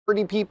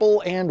pretty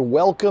people, and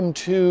welcome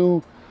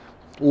to...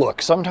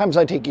 Look, sometimes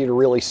I take you to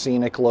really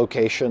scenic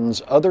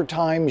locations. Other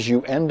times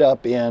you end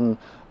up in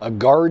a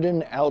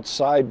garden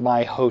outside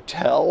my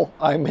hotel.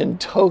 I'm in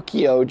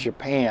Tokyo,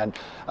 Japan,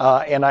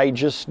 and I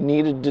just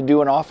needed to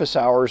do an office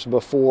hours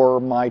before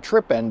my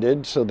trip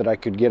ended so that I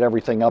could get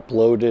everything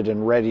uploaded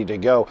and ready to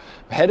go.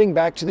 I'm heading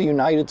back to the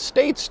United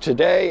States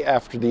today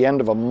after the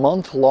end of a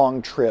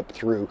month-long trip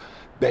through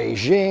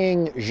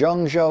Beijing,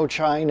 Zhengzhou,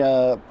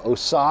 China,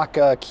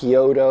 Osaka,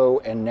 Kyoto,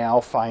 and now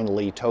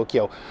finally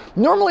Tokyo.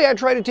 Normally I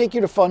try to take you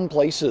to fun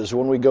places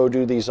when we go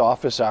do these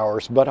office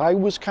hours, but I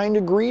was kind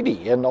of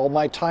greedy, and all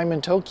my time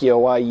in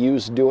Tokyo I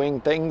used doing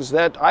things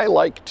that I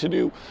like to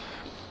do.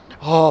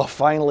 Oh,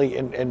 finally,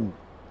 and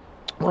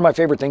one of my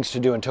favorite things to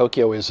do in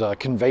Tokyo is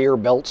conveyor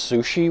belt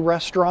sushi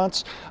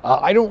restaurants.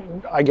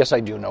 I guess I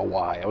do know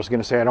why. I was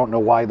going to say I don't know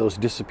why those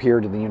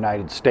disappeared in the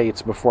United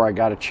States before I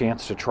got a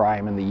chance to try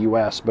them in the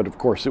US, but of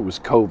course it was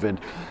COVID.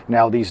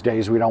 Now these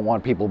days we don't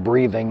want people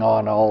breathing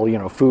on all,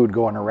 food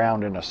going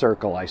around in a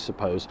circle, I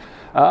suppose.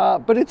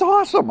 But it's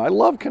awesome. I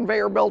love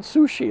conveyor belt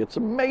sushi. It's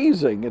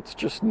amazing. It's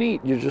just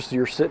neat.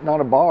 You're sitting on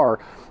a bar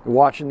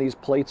watching these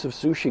plates of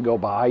sushi go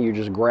by. You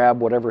just grab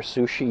whatever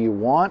sushi you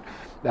want.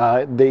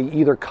 They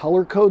either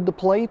color code the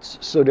plates,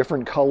 so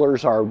different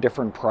colors are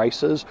different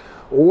prices,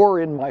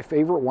 or in my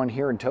favorite one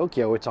here in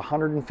Tokyo, it's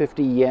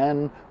 150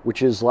 yen,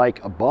 which is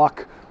like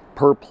 $1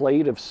 per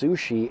plate of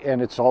sushi,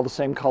 and it's all the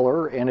same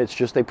color, and it's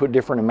just they put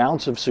different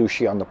amounts of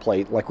sushi on the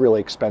plate. Like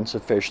really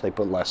expensive fish, they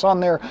put less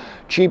on there.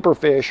 Cheaper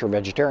fish or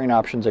vegetarian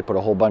options, they put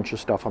a whole bunch of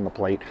stuff on the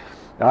plate.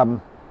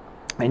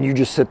 And you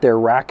just sit there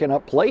racking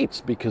up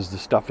plates because the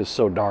stuff is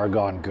so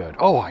doggone good.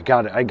 Oh, I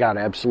got to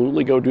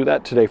absolutely go do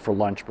that today for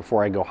lunch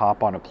before I go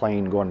hop on a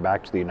plane going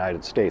back to the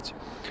United States.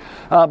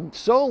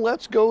 So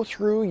let's go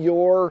through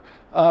your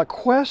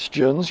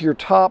questions, your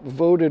top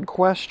voted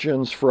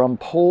questions from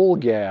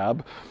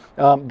PollGab.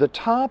 The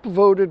top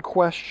voted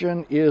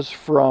question is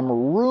from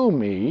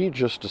Rumi.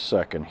 Just a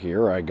second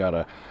here. I got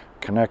to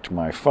connect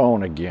my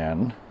phone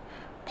again.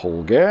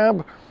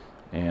 PollGab.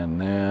 And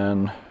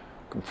then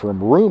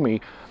from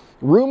Rumi.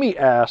 Rumi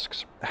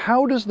asks,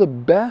 how does the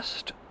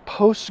best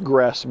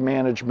Postgres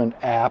management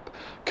app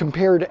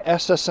compare to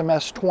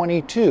SSMS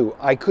 22?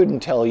 I couldn't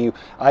tell you.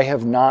 I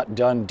have not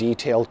done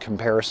detailed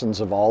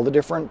comparisons of all the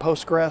different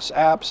Postgres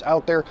apps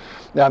out there.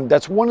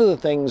 That's one of the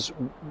things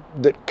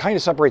that kind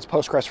of separates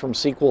Postgres from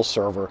SQL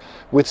Server.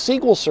 With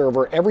SQL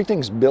Server,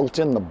 everything's built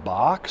in the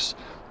box.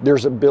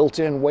 There's a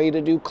built-in way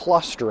to do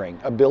clustering,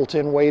 a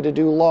built-in way to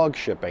do log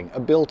shipping, a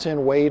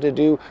built-in way to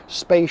do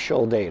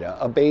spatial data,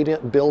 a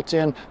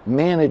built-in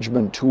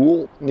management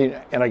tool,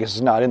 and I guess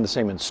it's not in the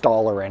same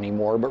installer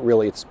anymore, but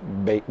really it's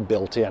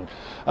built in.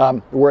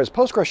 Whereas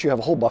Postgres, you have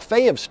a whole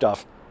buffet of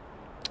stuff,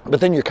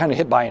 but then you're kind of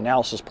hit by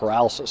analysis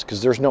paralysis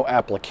because there's no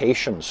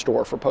application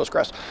store for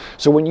Postgres.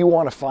 So when you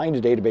want to find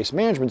a database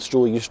management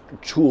stool, you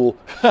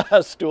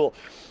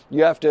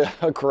have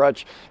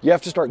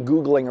to start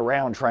Googling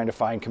around trying to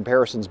find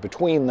comparisons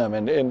between them,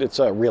 and it's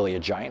really a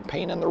giant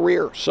pain in the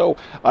rear. So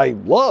I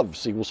love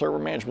SQL Server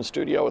Management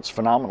Studio. It's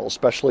phenomenal,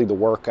 especially the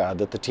work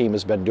that the team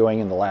has been doing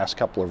in the last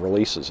couple of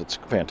releases. It's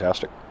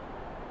fantastic.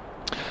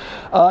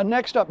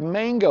 Next up,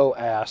 Mango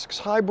asks,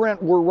 hi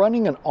Brent, we're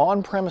running an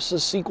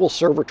on-premises SQL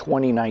Server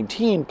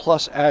 2019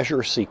 plus Azure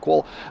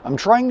SQL. I'm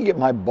trying to get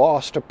my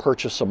boss to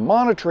purchase a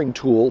monitoring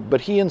tool,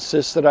 but he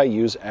insists that I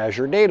use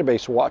Azure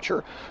Database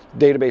Watcher.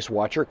 Database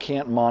Watcher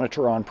can't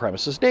monitor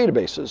on-premises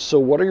databases. So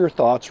what are your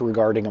thoughts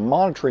regarding a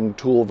monitoring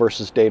tool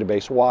versus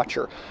Database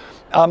Watcher?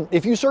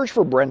 If you search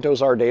for Brent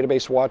Ozar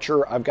Database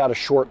Watcher, I've got a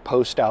short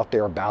post out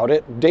there about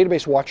it.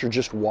 Database Watcher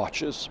just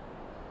watches.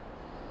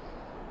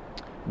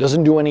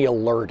 Doesn't do any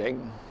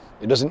alerting.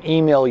 It doesn't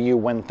email you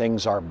when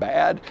things are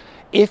bad.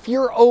 If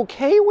you're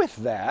okay with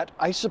that,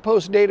 I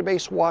suppose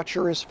Database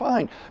Watcher is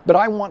fine. But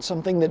I want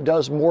something that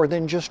does more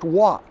than just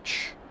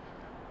watch.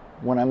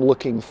 When I'm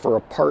looking for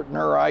a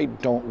partner, I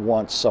don't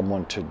want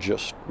someone to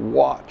just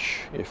watch,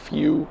 if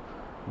you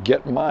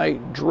get my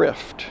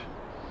drift.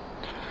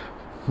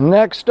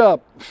 Next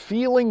up,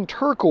 Feeling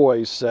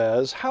Turquoise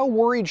says, how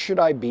worried should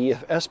I be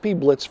if SP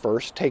Blitz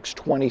First takes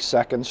 20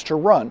 seconds to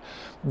run?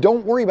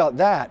 Don't worry about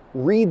that.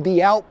 Read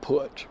the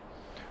output.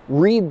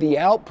 Read the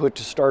output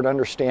to start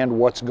understand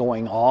what's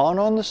going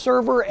on the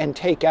server and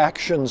take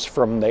actions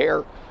from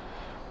there.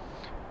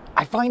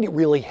 I find it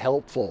really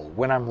helpful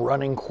when I'm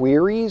running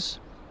queries.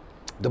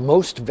 The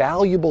most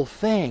valuable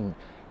thing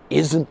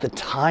isn't the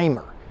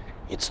timer.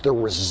 It's the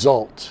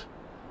result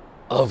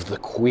of the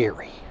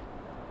query.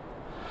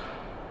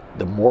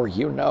 The more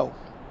you know.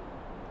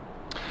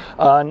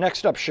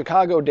 Next up,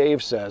 Chicago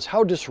Dave says,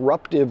 how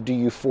disruptive do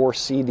you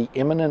foresee the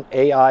imminent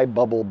AI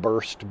bubble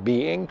burst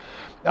being?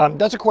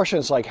 That's a question.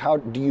 It's like, how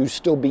do you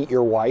still beat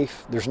your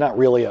wife? There's not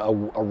really a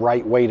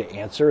right way to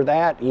answer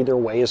that. Either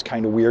way is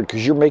kind of weird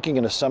because you're making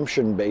an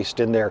assumption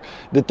based in there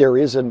that there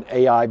is an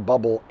AI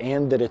bubble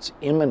and that it's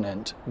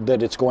imminent,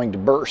 that it's going to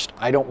burst.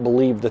 I don't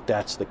believe that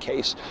that's the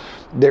case.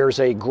 There's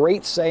a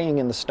great saying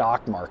in the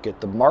stock market: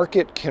 the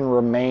market can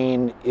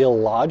remain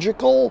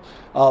illogical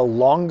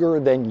longer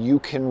than you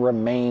can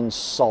remain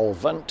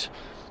solvent.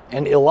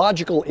 And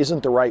illogical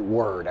isn't the right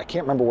word. I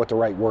can't remember what the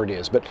right word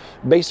is, but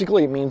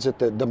basically it means that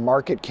the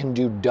market can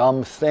do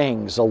dumb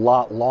things a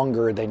lot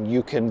longer than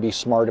you can be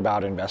smart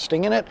about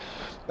investing in it.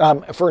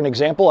 For an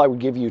example, I would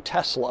give you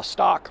Tesla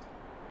stock.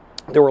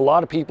 There were a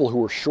lot of people who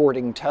were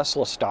shorting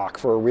Tesla stock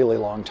for a really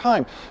long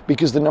time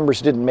because the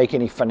numbers didn't make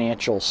any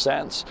financial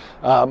sense.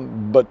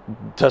 But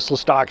Tesla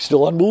stock's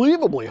still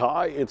unbelievably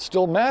high. It's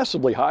still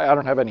massively high. I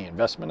don't have any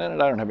investment in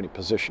it. I don't have any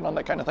position on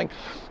that kind of thing.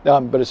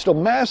 But it's still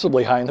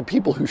massively high. And the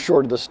people who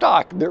shorted the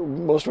stock,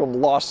 most of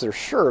them lost their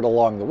shirt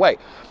along the way.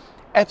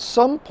 At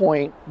some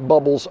point,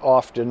 bubbles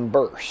often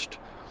burst.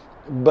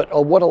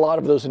 But what a lot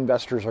of those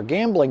investors are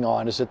gambling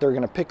on is that they're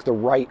going to pick the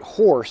right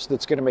horse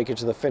that's going to make it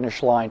to the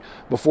finish line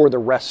before the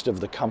rest of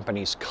the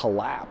companies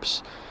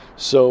collapse.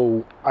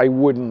 So I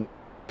wouldn't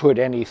put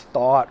any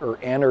thought or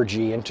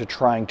energy into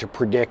trying to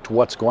predict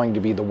what's going to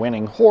be the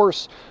winning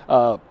horse,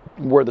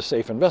 where the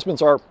safe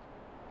investments are.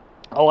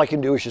 All I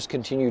can do is just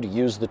continue to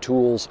use the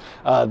tools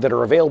that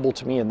are available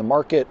to me in the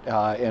market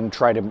and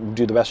try to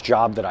do the best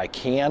job that I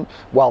can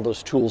while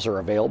those tools are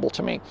available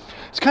to me.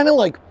 It's kind of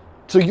like,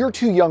 so you're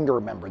too young to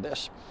remember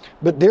this,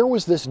 but there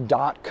was this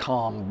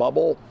dot-com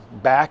bubble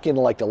back in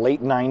like the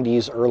late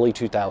 90s, early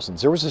 2000s.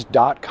 There was this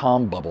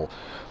dot-com bubble,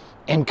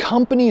 and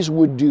companies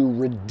would do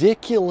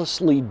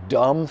ridiculously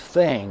dumb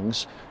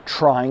things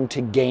trying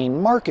to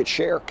gain market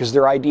share because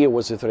their idea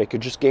was if they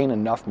could just gain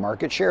enough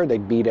market share,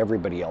 they'd beat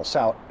everybody else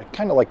out,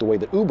 kind of like the way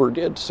that Uber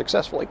did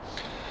successfully.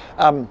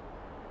 And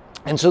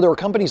so there were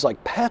companies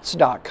like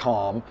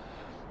pets.com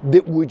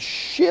that would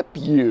ship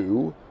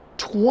you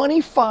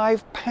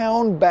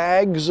 25-pound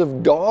bags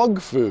of dog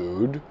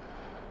food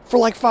for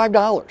like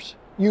 $5.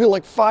 You get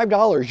like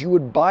 $5, you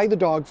would buy the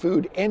dog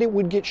food and it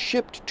would get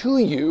shipped to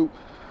you.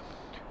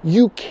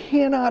 You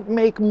cannot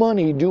make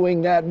money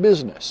doing that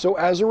business. So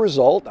as a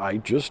result,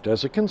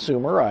 as a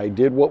consumer, I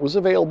did what was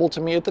available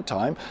to me at the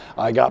time.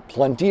 I got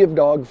plenty of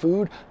dog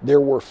food. There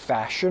were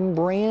fashion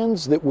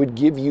brands that would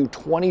give you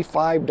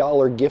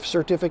 $25 gift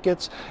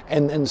certificates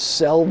and then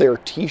sell their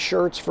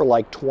t-shirts for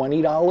like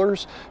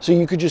 $20. So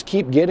you could just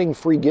keep getting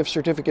free gift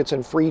certificates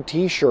and free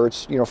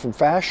t-shirts, from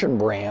fashion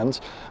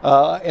brands.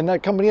 And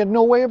that company had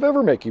no way of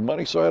ever making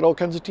money. So I had all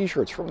kinds of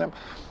t-shirts from them.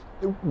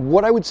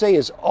 What I would say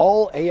is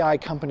all AI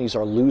companies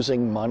are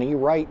losing money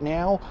right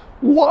now.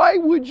 Why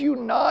would you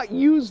not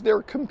use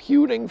their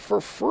computing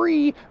for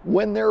free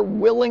when they're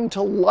willing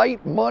to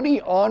light money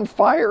on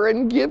fire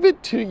and give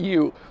it to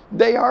you?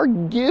 They are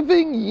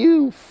giving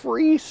you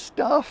free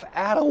stuff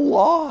at a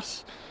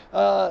loss.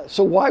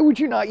 So why would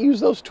you not use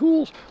those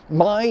tools?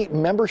 My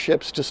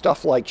memberships to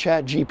stuff like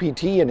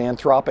ChatGPT and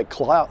Anthropic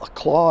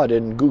Claude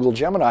and Google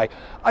Gemini,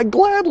 I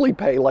gladly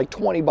pay like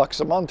 $20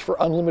 a month for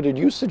unlimited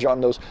usage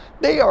on those.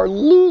 They are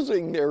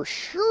losing their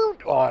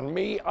shirt on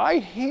me. I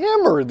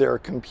hammer their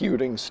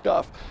computing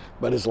stuff.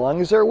 But as long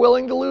as they're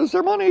willing to lose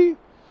their money,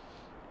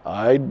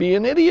 I'd be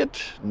an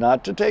idiot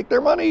not to take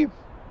their money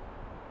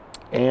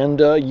and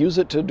use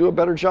it to do a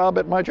better job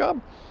at my job.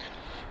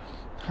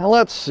 Now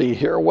let's see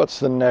here. What's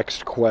the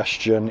next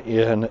question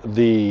in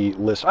the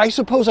list? I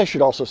suppose I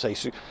should also say,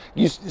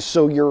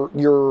 so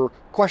your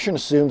question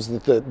assumes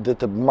that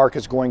the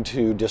market's going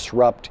to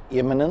disrupt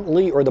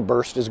imminently, or the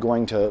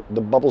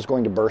bubble's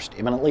going to burst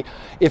imminently.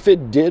 If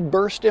it did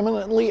burst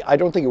imminently, I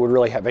don't think it would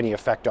really have any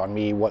effect on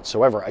me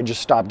whatsoever. I'd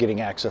just stop getting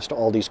access to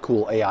all these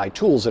cool AI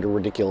tools at a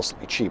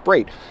ridiculously cheap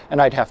rate,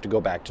 and I'd have to go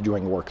back to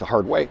doing the work the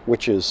hard way,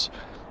 which is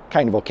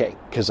kind of okay,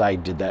 because I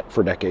did that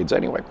for decades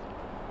anyway.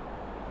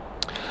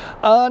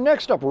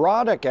 Next up,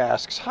 Radek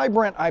asks, "Hi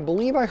Brent, I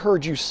believe I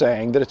heard you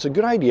saying that it's a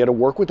good idea to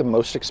work with the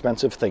most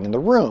expensive thing in the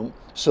room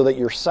so that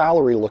your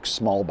salary looks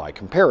small by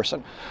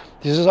comparison.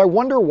 He says, I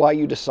wonder why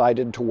you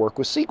decided to work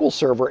with SQL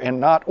Server and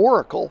not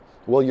Oracle.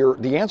 Well,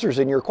 the answer's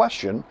in your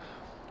question.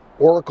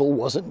 Oracle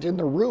wasn't in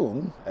the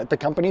room at the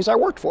companies I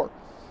worked for.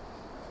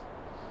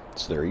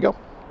 So there you go.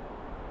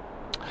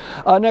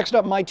 Next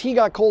up,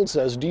 MyTeaGotCold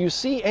says, do you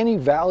see any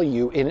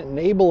value in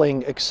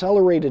enabling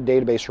accelerated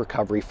database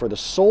recovery for the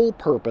sole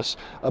purpose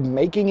of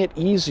making it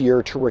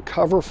easier to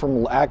recover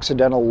from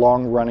accidental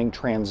long-running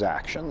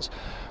transactions?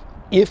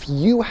 If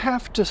you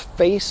have to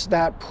face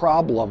that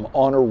problem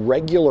on a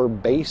regular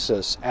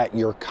basis at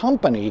your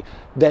company,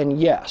 then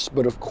yes.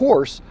 But of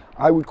course,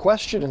 I would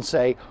question and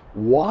say,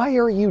 why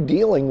are you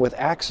dealing with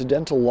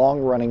accidental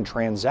long-running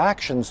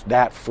transactions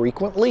that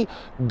frequently?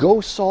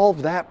 Go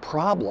solve that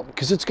problem,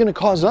 because it's going to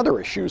cause other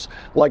issues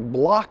like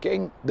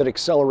blocking that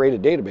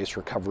accelerated database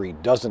recovery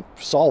doesn't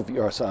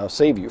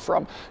save you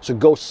from. So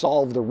go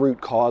solve the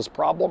root cause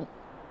problem.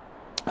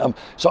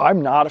 So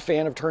I'm not a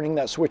fan of turning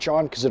that switch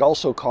on, because it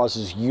also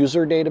causes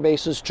user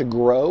databases to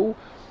grow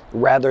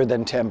rather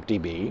than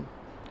TempDB.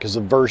 because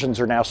the versions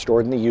are now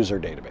stored in the user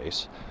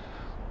database,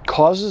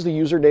 causes the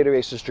user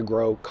databases to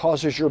grow,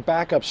 causes your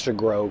backups to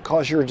grow,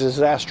 causes your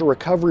disaster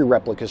recovery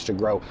replicas to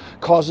grow,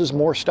 causes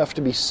more stuff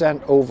to be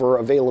sent over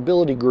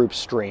availability group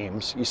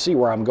streams. You see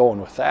where I'm going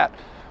with that.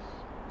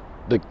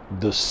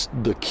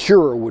 The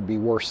cure would be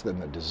worse than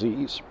the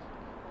disease.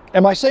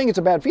 Am I saying it's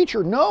a bad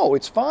feature? No,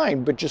 it's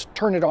fine, but just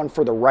turn it on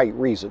for the right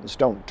reasons.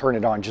 Don't turn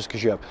it on just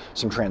because you have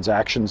some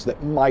transactions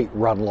that might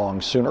run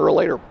long sooner or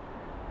later.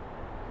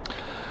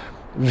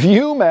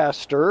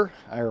 Viewmaster,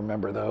 I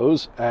remember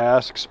those,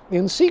 asks,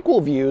 in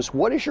SQL views,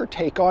 what is your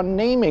take on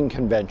naming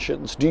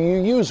conventions? Do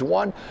you use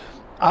one?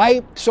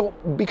 So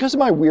because of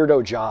my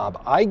weirdo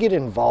job, I get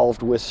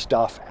involved with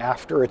stuff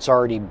after it's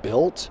already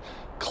built.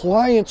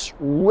 Clients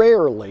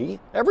rarely,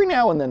 every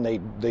now and then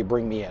they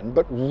bring me in,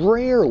 but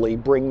rarely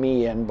bring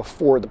me in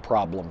before the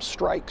problem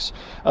strikes.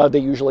 They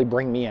usually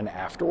bring me in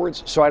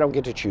afterwards, so I don't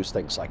get to choose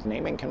things like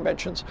naming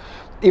conventions.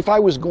 If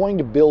I was going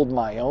to build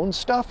my own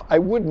stuff, I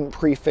wouldn't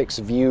prefix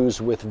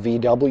views with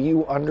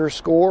VW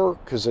underscore,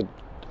 because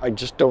I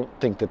just don't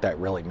think that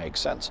really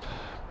makes sense.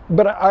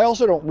 But I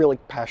also don't really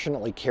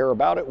passionately care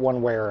about it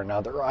one way or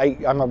another.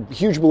 I'm a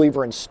huge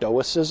believer in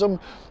stoicism,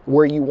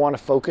 where you want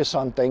to focus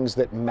on things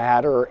that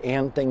matter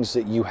and things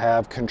that you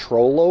have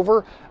control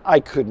over.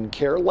 I couldn't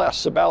care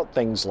less about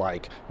things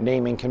like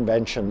naming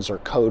conventions or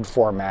code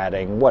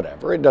formatting,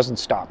 whatever. It doesn't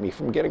stop me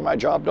from getting my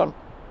job done.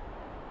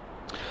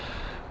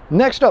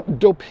 Next up,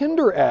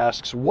 Dopinder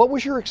asks, what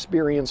was your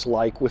experience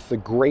like with the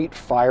Great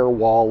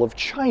Firewall of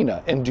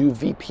China, and do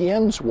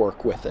VPNs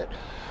work with it?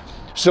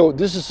 So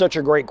this is such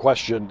a great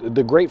question.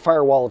 The Great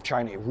Firewall of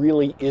China, it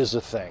really is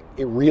a thing.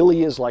 It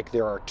really is like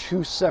there are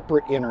two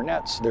separate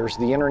internets. There's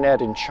the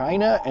internet in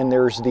China and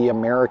there's the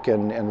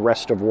American and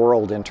rest of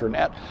world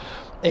internet.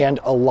 And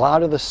a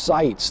lot of the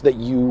sites that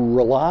you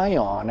rely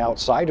on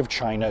outside of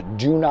China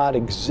do not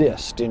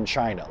exist in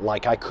China.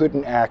 Like I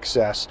couldn't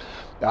access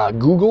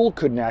Google,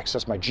 couldn't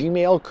access my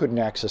Gmail, couldn't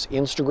access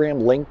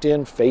Instagram,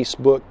 LinkedIn,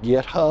 Facebook,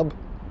 GitHub.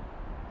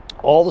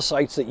 All the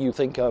sites that you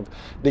think of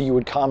that you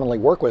would commonly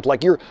work with,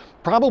 like you're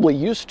probably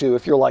used to,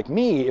 if you're like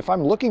me, if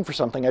I'm looking for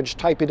something, I just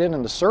type it in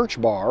the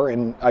search bar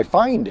and I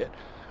find it.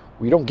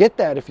 We don't get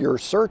that if your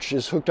search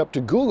is hooked up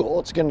to Google.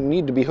 It's going to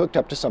need to be hooked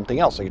up to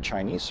something else, like a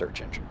Chinese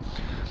search engine.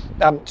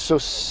 So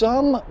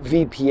some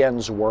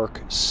VPNs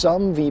work,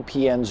 some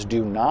VPNs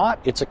do not.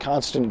 It's a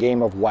constant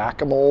game of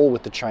whack-a-mole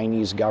with the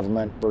Chinese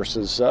government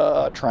versus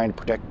trying to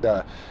protect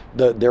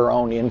their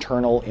own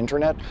internal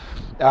internet.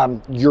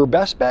 Your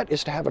best bet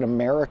is to have an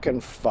American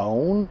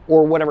phone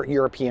or whatever,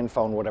 European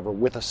phone, whatever,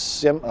 with a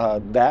SIM,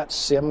 that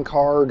SIM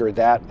card or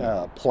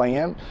that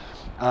plan,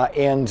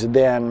 and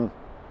then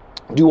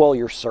do all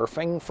your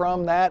surfing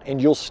from that,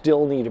 and you'll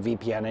still need a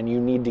VPN, and you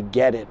need to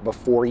get it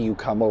before you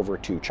come over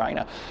to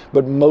China.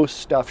 But most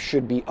stuff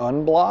should be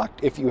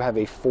unblocked if you have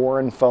a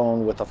foreign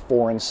phone with a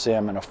foreign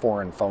SIM and a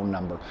foreign phone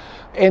number.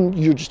 And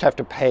you just have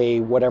to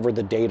pay whatever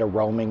the data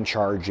roaming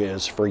charge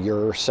is for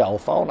your cell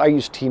phone. I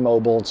use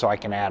T-Mobile, so I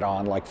can add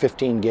on like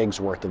 15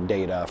 gigs worth of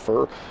data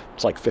for,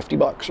 it's like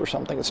 $50 or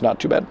something. It's not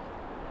too bad.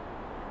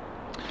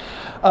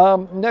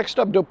 Next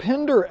up,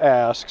 Dopinder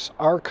asks,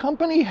 our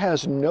company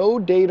has no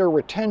data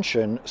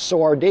retention,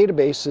 so our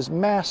database is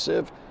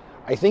massive.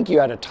 I think you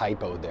had a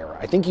typo there.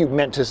 I think you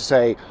meant to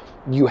say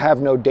you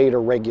have no data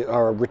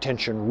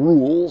retention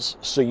rules,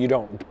 so you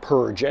don't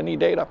purge any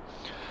data.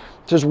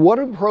 It says, what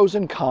are the pros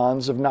and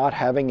cons of not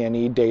having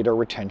any data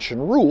retention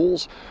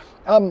rules?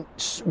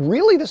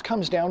 Really, this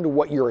comes down to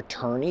what your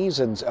attorneys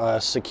and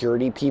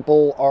security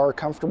people are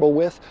comfortable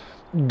with.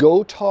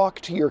 Go talk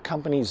to your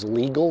company's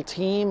legal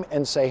team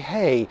and say,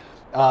 hey,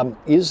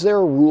 is there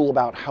a rule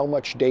about how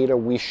much data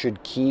we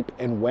should keep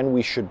and when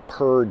we should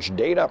purge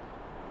data?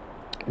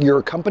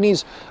 Your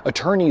company's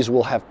attorneys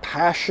will have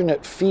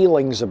passionate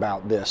feelings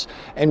about this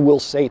and will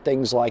say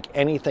things like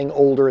anything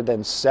older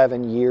than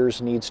 7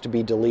 years needs to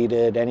be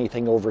deleted,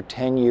 anything over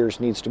 10 years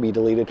needs to be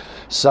deleted.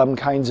 Some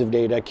kinds of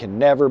data can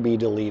never be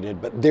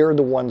deleted, but they're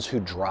the ones who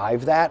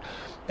drive that.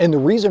 And the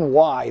reason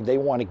why they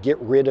want to get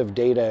rid of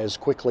data as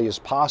quickly as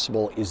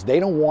possible is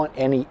they don't want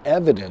any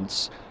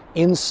evidence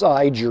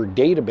inside your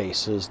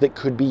databases that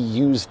could be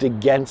used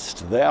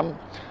against them.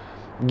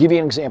 I'll give you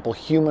an example,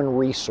 human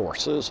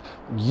resources.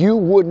 You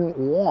wouldn't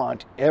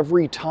want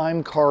every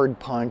time card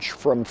punch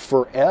from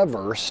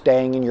forever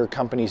staying in your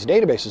company's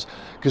databases,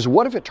 because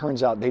what if it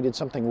turns out they did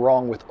something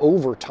wrong with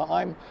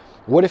overtime?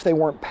 What if they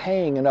weren't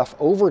paying enough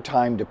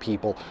overtime to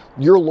people?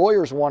 Your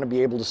lawyers want to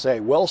be able to say,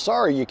 well,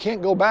 sorry, you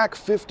can't go back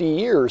 50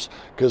 years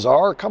because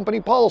our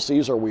company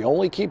policies are we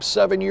only keep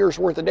 7 years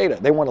worth of data.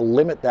 They want to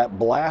limit that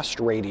blast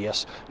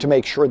radius to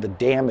make sure the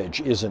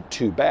damage isn't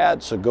too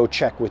bad. So go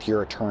check with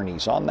your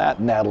attorneys on that,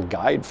 and that'll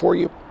guide for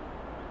you.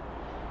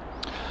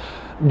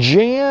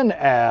 Jan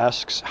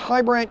asks,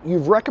 hi Brent,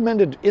 you've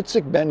recommended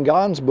Itzik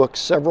Ben-Gan's books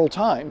several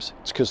times.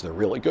 It's because they're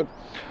really good.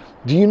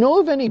 Do you know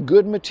of any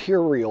good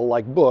material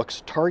like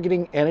books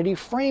targeting entity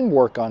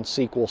framework on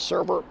SQL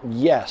Server?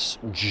 Yes,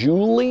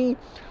 Julie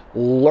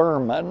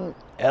Lerman,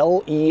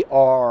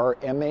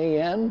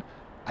 Lerman,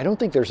 I don't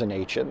think there's an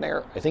H in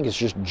there. I think it's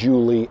just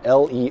Julie,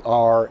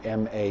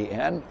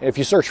 Lerman. If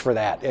you search for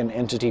that in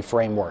Entity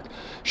Framework,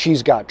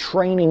 she's got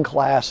training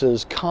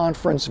classes,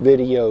 conference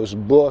videos,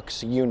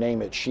 books, you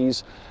name it.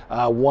 She's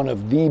one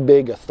of the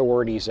big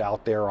authorities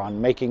out there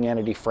on making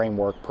Entity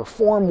Framework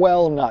perform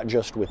well, not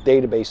just with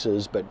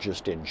databases, but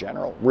just in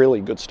general.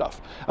 Really good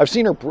stuff. I've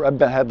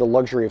had the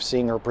luxury of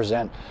seeing her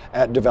present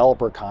at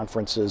developer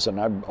conferences,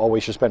 and I've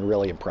always just been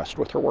really impressed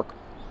with her work.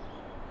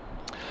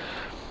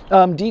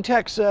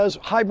 DTech says,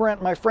 hi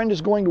Brent, my friend is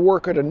going to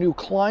work at a new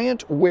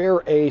client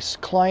where a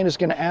client is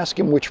going to ask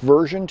him which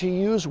version to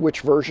use.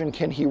 Which version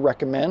can he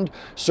recommend?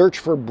 Search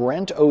for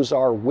Brent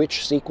Ozar,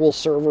 which SQL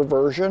Server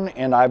version,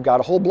 and I've got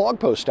a whole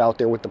blog post out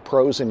there with the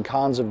pros and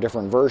cons of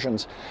different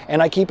versions,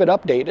 and I keep it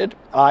updated.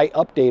 I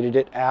updated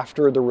it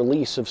after the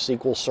release of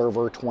SQL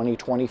Server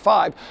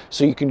 2025,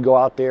 so you can go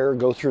out there,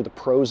 go through the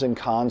pros and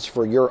cons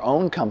for your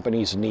own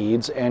company's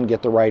needs, and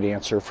get the right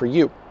answer for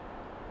you.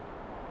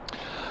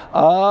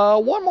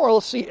 One more,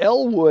 let's see.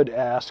 Elwood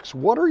asks,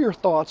 what are your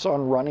thoughts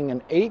on running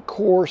an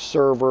 8-core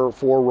server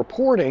for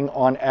reporting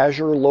on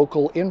Azure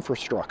Local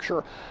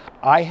infrastructure?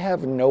 I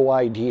have no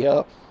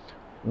idea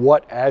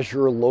what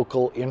Azure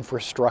Local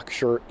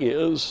infrastructure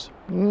is.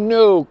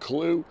 No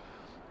clue.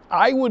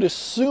 I would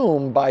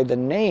assume by the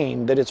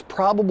name that it's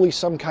probably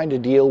some kind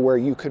of deal where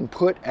you can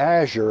put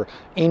Azure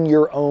in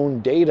your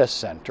own data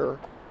center.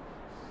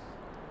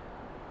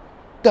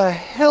 The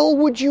hell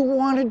would you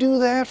want to do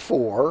that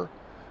for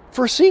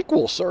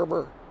SQL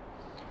Server?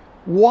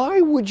 Why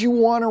would you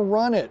want to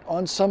run it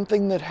on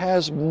something that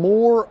has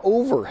more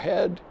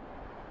overhead?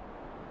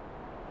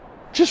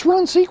 Just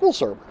run SQL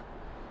Server,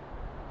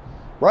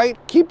 right?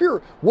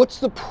 What's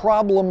the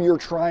problem you're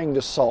trying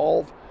to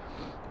solve?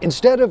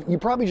 Instead of, you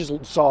probably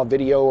just saw a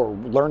video or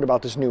learned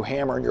about this new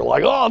hammer and you're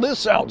like, oh, this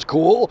sounds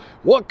cool.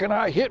 What can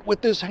I hit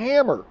with this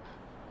hammer?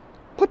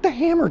 Put the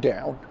hammer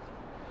down.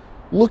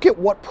 Look at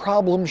what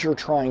problems you're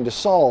trying to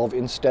solve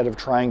instead of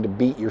trying to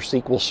beat your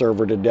SQL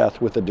Server to death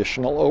with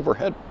additional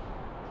overhead.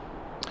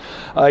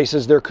 He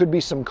says there could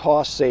be some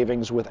cost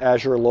savings with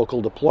Azure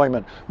Local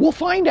deployment. We'll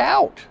find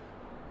out.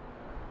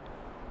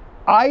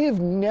 I have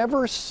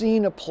never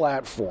seen a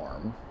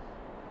platform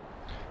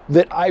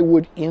that I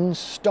would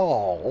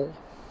install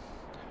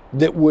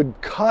that would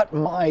cut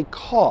my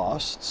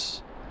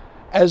costs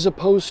as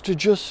opposed to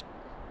just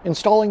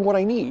installing what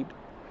I need.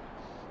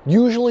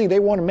 Usually they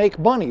want to make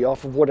money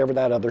off of whatever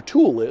that other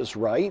tool is,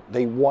 right?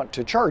 They want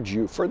to charge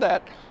you for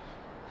that.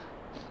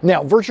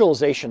 Now,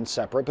 virtualization's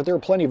separate, but there are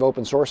plenty of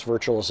open source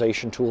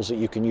virtualization tools that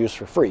you can use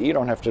for free. You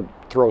don't have to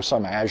throw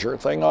some Azure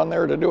thing on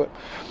there to do it.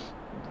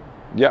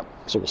 Yeah,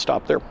 so we'll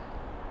stop there.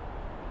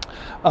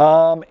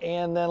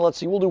 And then let's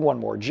see, we'll do one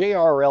more.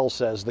 JRL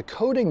says, the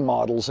coding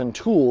models and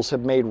tools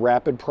have made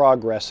rapid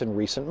progress in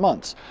recent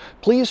months.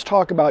 Please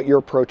talk about your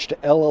approach to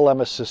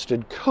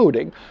LLM-assisted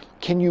coding.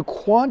 Can you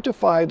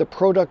quantify the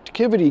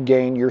productivity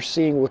gain you're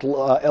seeing with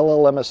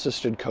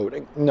LLM-assisted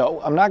coding?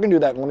 No, I'm not going to do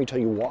that, and let me tell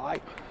you why.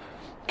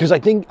 Because I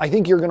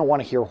think you're going to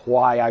want to hear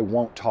why I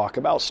won't talk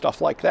about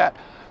stuff like that.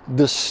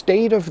 The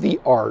state of the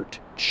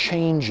art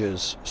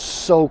changes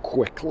so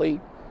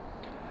quickly.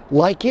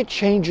 Like it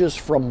changes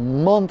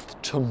from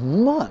month to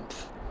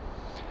month.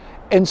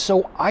 And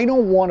so I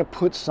don't want to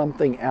put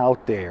something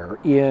out there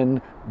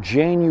in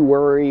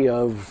January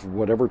of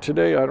whatever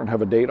today, I don't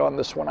have a date on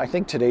this one. I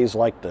think today's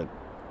like the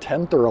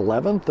 10th or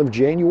 11th of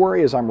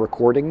January as I'm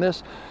recording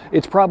this.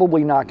 It's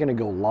probably not going to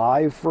go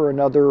live for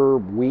another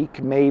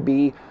week,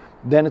 maybe.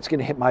 Then it's going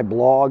to hit my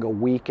blog a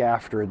week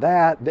after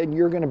that. Then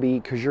you're going to be,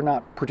 because you're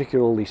not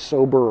particularly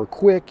sober or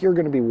quick, you're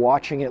going to be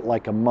watching it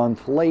like a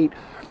month late.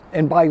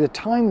 And by the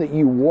time that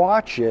you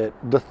watch it,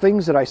 the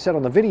things that I said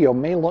on the video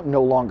may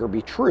no longer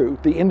be true.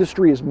 The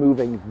industry is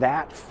moving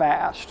that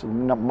fast.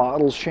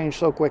 Models change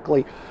so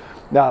quickly.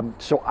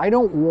 So I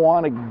don't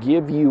want to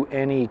give you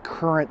any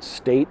current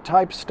state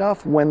type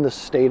stuff when the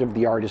state of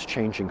the art is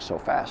changing so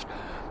fast.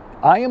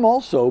 I am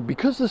also,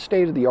 because the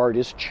state of the art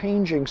is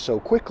changing so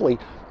quickly,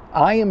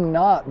 I am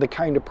not the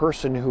kind of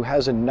person who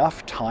has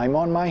enough time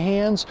on my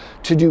hands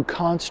to do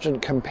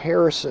constant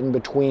comparison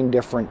between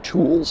different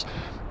tools.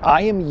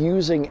 I am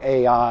using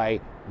AI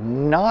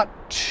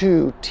not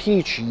to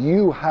teach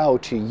you how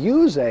to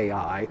use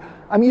AI.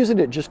 I'm using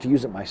it just to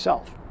use it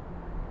myself.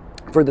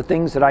 For the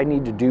things that I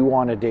need to do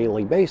on a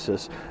daily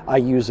basis, I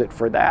use it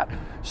for that.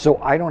 So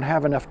I don't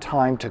have enough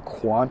time to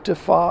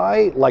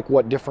quantify like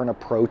what different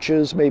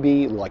approaches,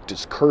 maybe like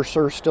does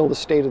Cursor still the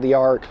state of the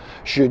art?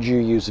 Should you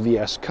use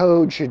VS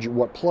Code?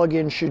 What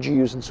plugin should you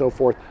use and so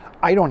forth?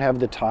 I don't have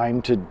the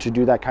time to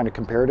do that kind of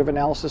comparative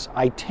analysis.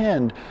 I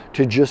tend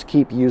to just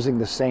keep using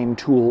the same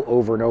tool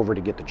over and over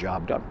to get the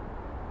job done.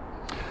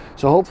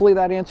 So hopefully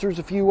that answers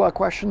a few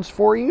questions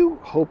for you.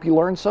 Hope you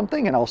learned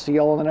something, and I'll see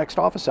y'all in the next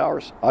office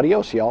hours.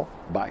 Adios, y'all.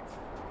 Bye.